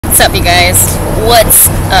up, you guys? What's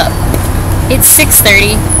up? It's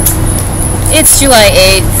 6:30. It's July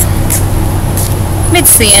 8th.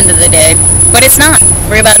 It's the end of the day. But it's not.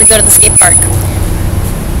 We're about to go to the skate park.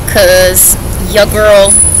 Because your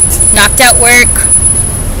girl knocked out work,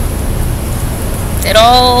 did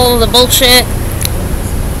all the bullshit,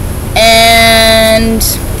 and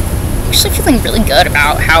I'm actually feeling really good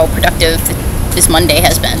about how productive this Monday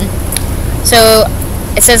has been. So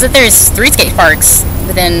it says that there's 3 skate parks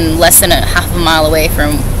within less than a half a mile away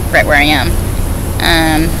from right where I am.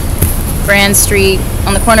 Grand Street,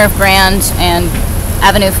 on the corner of Grand and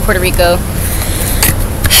Avenue of Puerto Rico,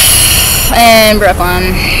 and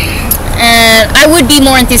Brooklyn. And I would be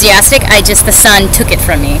more enthusiastic, the sun took it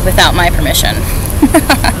from me without my permission.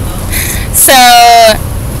 So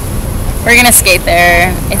we're gonna skate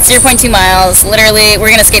there. It's 0.2 miles. Literally, we're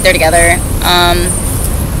gonna skate there together.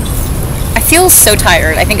 I feel so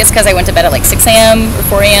tired. I think it's because I went to bed at like 6 a.m. or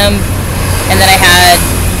 4 a.m. and then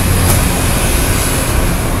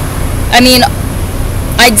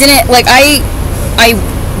I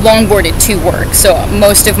longboarded to work, so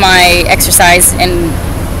most of my exercise and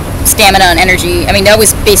stamina and energy, that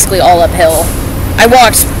was basically all uphill. I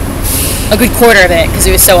walked a good quarter of it because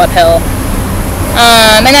it was so uphill.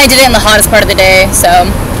 And I did it in the hottest part of the day, so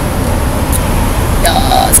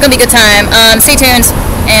it's gonna be a good time. Stay tuned,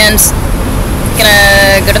 and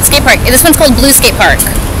gonna go to the skate park. This one's called Blue Skate Park.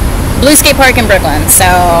 Blue Skate Park in Brooklyn, so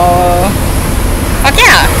fuck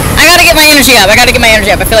yeah. I gotta get my energy up. I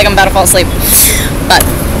feel like I'm about to fall asleep. But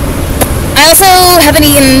I also haven't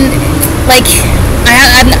eaten,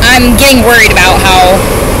 I'm getting worried about how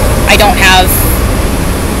I don't have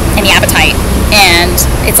any appetite, and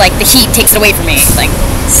it's like the heat takes it away from me.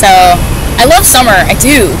 So I love summer, I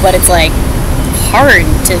do, but it's hard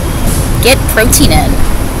to get protein in.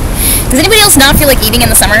 Does anybody else not feel like eating in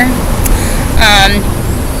the summer?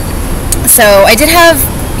 So I did have,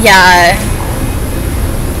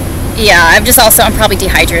 I'm probably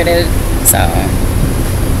dehydrated, so,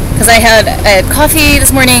 because I had coffee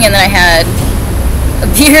this morning, and then I had a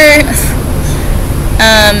beer,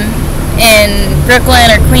 in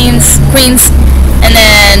Brooklyn or Queens, and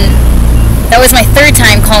then that was my 3rd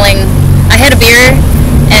time calling. I had a beer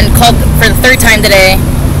and called for the 3rd time today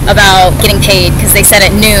about getting paid, because they said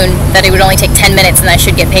at noon that it would only take 10 minutes and I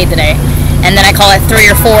should get paid today. And then I call at 3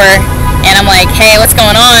 or 4 and I'm like, hey, what's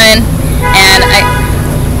going on? And I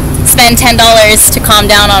spend $10 to calm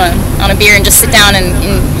down on a beer and just sit down, and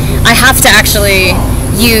I have to actually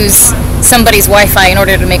use somebody's Wi-Fi in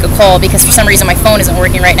order to make a call, because for some reason my phone isn't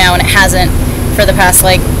working right now, and it hasn't for the past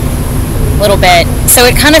little bit. So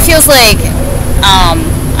it kind of feels like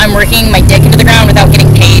I'm working my dick into the ground without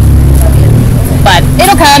getting paid. But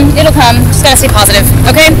it'll come. Just gotta stay positive.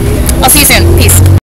 Okay? I'll see you soon. Peace.